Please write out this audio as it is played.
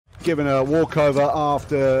given a walkover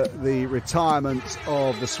after the retirement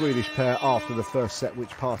of the Swedish pair after the first set, which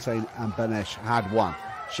PartAin and Benesh had won.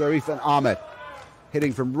 Cherif and Ahmed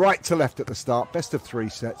hitting from right to left at the start. Best of 3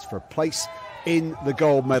 sets for a place in the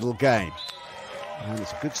gold medal game. And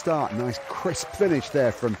it's a good start. Nice crisp finish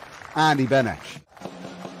there from Andy Benesh.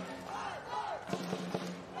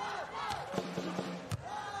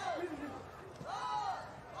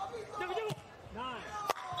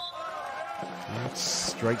 That's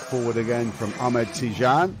straightforward again from Ahmed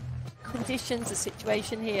Tijan. Conditions, the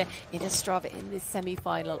situation here in Ostrava in this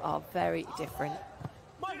semi-final are very different.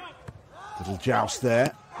 Little joust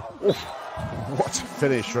there. Oof, what a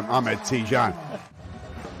finish from Ahmed Tijan.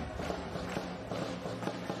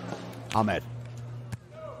 Ahmed.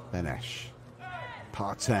 Benesh.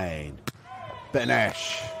 PartAin.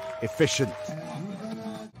 Benesh. Efficient.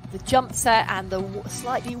 The jump set and the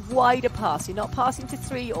slightly wider pass. You're not passing to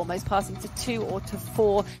 3, almost passing to 2 or to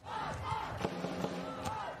 4.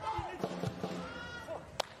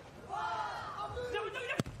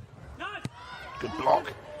 Good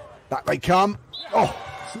block. Back they come. Oh,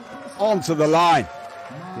 onto the line.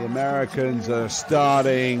 The Americans are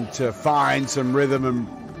starting to find some rhythm and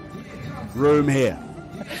room here.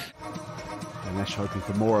 Benesh hoping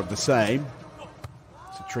for more of the same.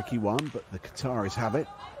 It's a tricky one, but the Qataris have it.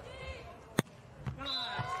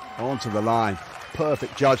 Onto the line.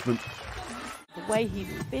 Perfect judgment. The way he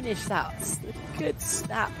finished that, a good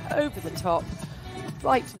snap over the top.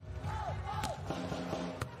 Right.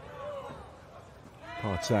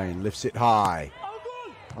 PartAin lifts it high.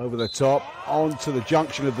 Over the top, onto the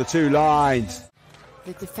junction of the 2 lines.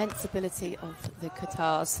 The defensibility of the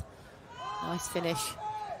Qatars. Nice finish.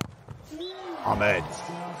 Ahmed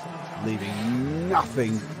leaving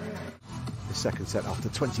nothing. The second set after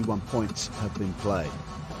 21 points have been played.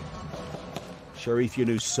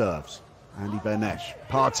 Cherif serves. Andy Benesh.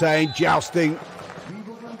 PartAin jousting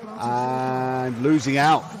and losing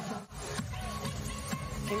out.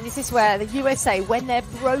 And this is where the USA, when they're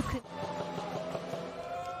broken.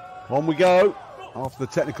 On we go after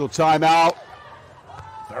the technical timeout.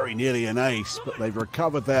 Very nearly an ace, but they've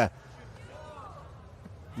recovered their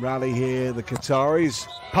rally here, the Qataris.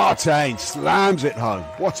 PartAin slams it home.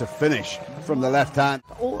 What a finish from the left hand.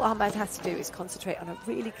 All Ahmed has to do is concentrate on a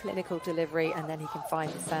really clinical delivery, and then he can find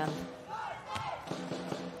the sand.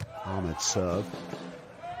 Ahmed serve.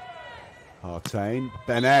 PartAin.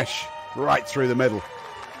 Benesh right through the middle.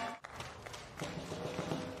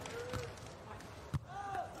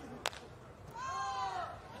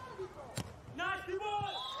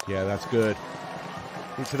 Yeah, that's good.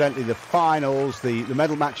 Incidentally, the finals, the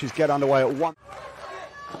medal matches get underway at 1.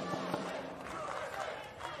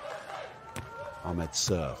 Ahmed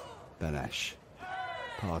serve. Benesh.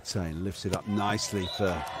 PartAin lifts it up nicely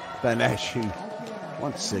for Benesh, who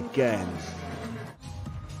once again,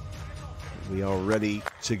 we are ready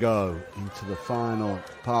to go into the final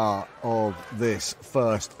part of this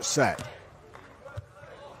first set.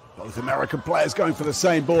 Both American players going for the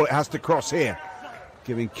same ball. It has to cross here,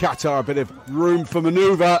 giving Qatar a bit of room for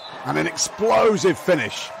manoeuvre, and an explosive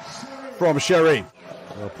finish from Cherif.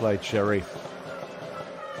 Well played, Cherif.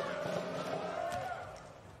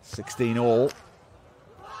 16 all.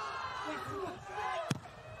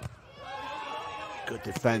 Good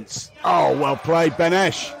defence. Oh, well played,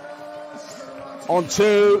 Benesh. On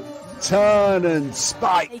 2, turn and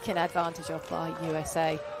spike. Taken advantage of by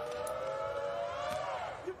USA.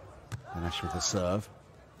 Benesh with the serve.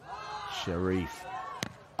 Cherif.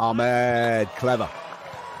 Ahmed, clever.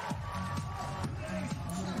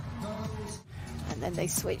 And then they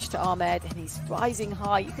switch to Ahmed, and he's rising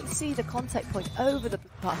high. You can see the contact point over the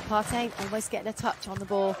PartAin, almost getting a touch on the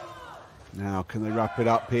ball. Now, can they wrap it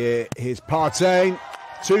up here? Here's PartAin.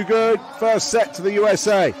 Too good. First set to the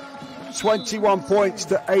USA. 21 points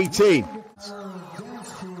to 18.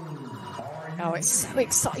 Oh, it's so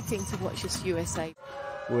exciting to watch this USA.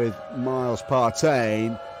 With Miles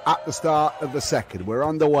PartAin at the start of the second. We're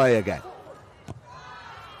underway again.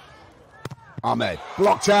 Ahmed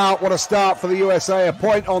blocked out. What a start for the USA. A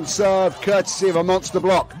point on serve, courtesy of a monster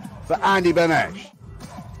block for Andy Benesh.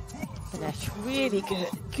 Benesh, really good.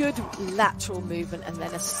 Good lateral movement, and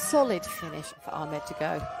then a solid finish for Ahmed to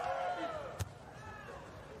go.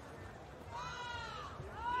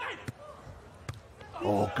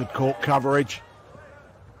 Oh, good court coverage.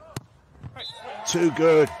 Too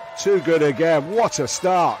good again. What a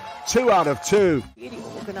start. 2 out of 2. Really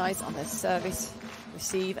organised on their service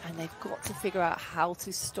receive, and they've got to figure out how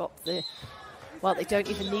to stop the... Well, they don't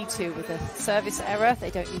even need to with a service error. They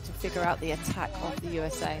don't need to figure out the attack of the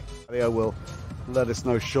USA. Leo will let us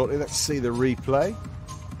know shortly. Let's see the replay.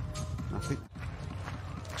 I think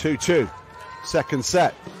 2-2. Second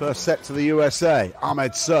set. First set to the USA.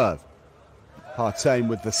 Ahmed serve. PartAin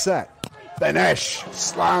with the set. Benesh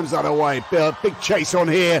slams that away. Big chase on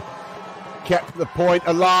here. Kept the point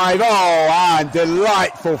alive. Oh, and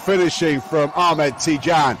delightful finishing from Ahmed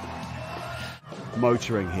Tijan.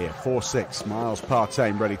 Motoring here. 4-6. Miles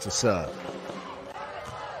PartAin ready to serve.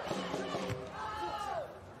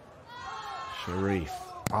 Cherif.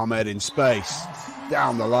 Ahmed in space.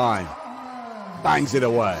 Down the line. Bangs it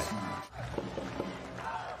away.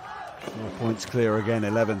 4 points clear again.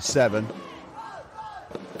 11-7.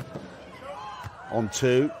 On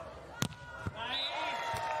 2.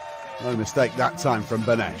 No mistake that time from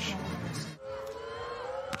Benesh.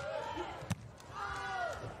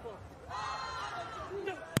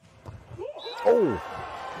 Oh!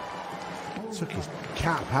 Took his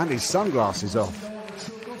cap and his sunglasses off.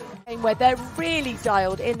 Where they're really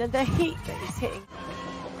dialed in and the heat that he's hitting.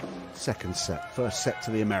 Second set. First set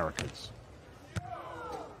to the Americans.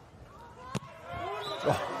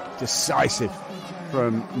 Oh, decisive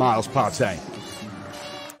from Miles PartAin.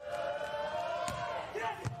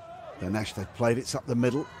 Benesh, they've played it's up the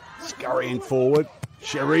middle, scurrying forward.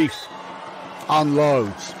 Cherif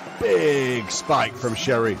unloads. Big spike from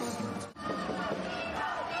Cherif.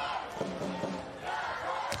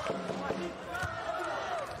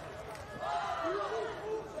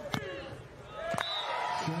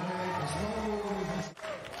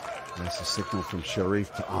 There's a signal from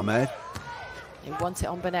Cherif to Ahmed. He wants it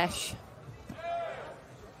on Benesh.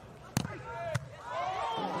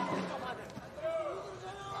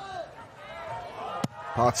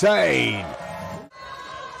 PartAin.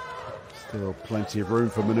 Still plenty of room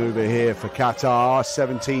for manoeuvre here for Qatar.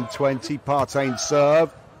 17-20. PartAin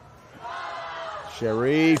serve.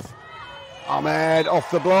 Cherif. Ahmed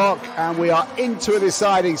off the block. And we are into a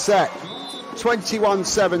deciding set.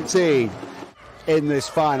 21-17 in this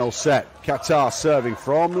final set. Qatar serving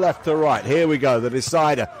from left to right. Here we go, the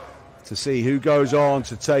decider to see who goes on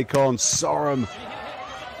to take on Sorum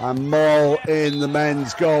and Mol in the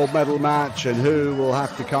men's gold medal match, and who will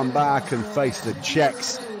have to come back and face the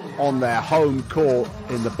Czechs on their home court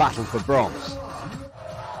in the battle for bronze.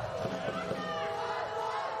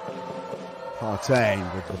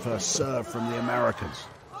 PartAin with the first serve from the Americans.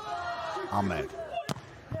 Ahmed.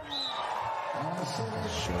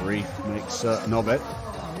 Cherif makes certain of it.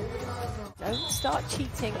 Don't start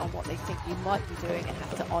cheating on what they think you might be doing and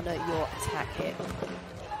have to honour your attack here.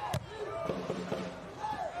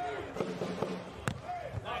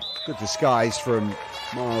 Good disguise from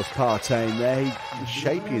Miles PartAin there. He was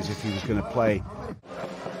shapy as if he was going to play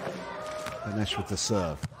Benesh with the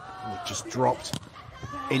serve. Oh, it just dropped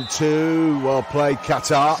into. Well played,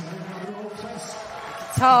 Qatar.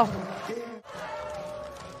 Qatar.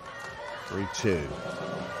 3-2.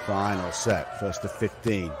 Final set. First to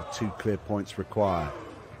 15. With 2 clear points required.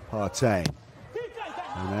 PartAin.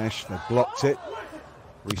 Benesh, they blocked it.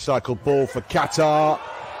 Recycled ball for Qatar.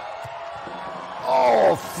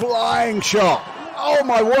 Oh, flying shot. Oh,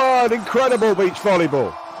 my word. Incredible beach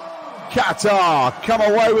volleyball. Qatar come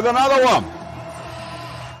away with another one.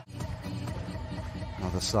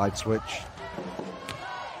 Another side switch.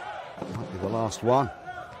 Might be the last one.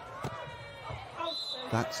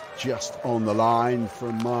 That's just on the line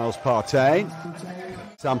from Miles PartAin.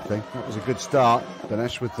 Something. That was a good start.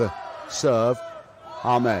 Benesh with the serve.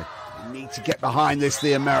 Ahmed. Need to get behind this,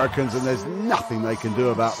 the Americans, and there's nothing they can do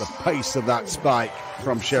about the pace of that spike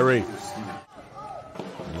from Cherif.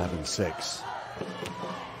 11-6.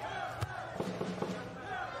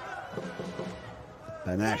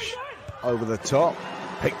 Benesh over the top,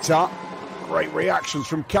 picked up. Great reactions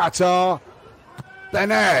from Qatar.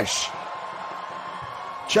 Benesh.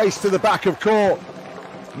 Chase to the back of court.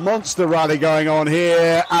 Monster rally going on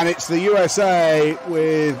here, and it's the USA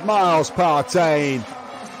with Miles PartAin.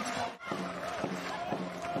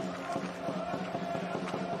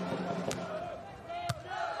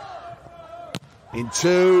 In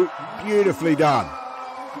 2, beautifully done.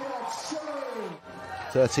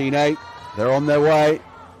 13-8, they're on their way.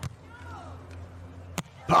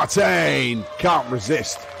 PartAin can't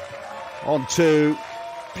resist. On 2,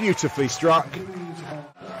 beautifully struck.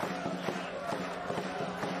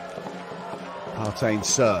 PartAin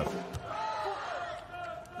serve.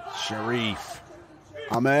 Cherif.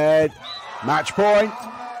 Ahmed. Match point.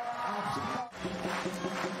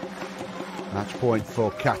 Match point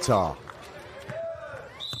for Qatar.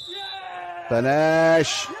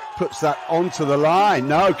 Benesh puts that onto the line.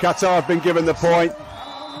 No, Qatar have been given the point.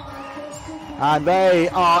 And they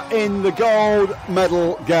are in the gold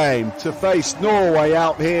medal game to face Norway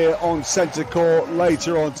out here on centre court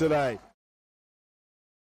later on today.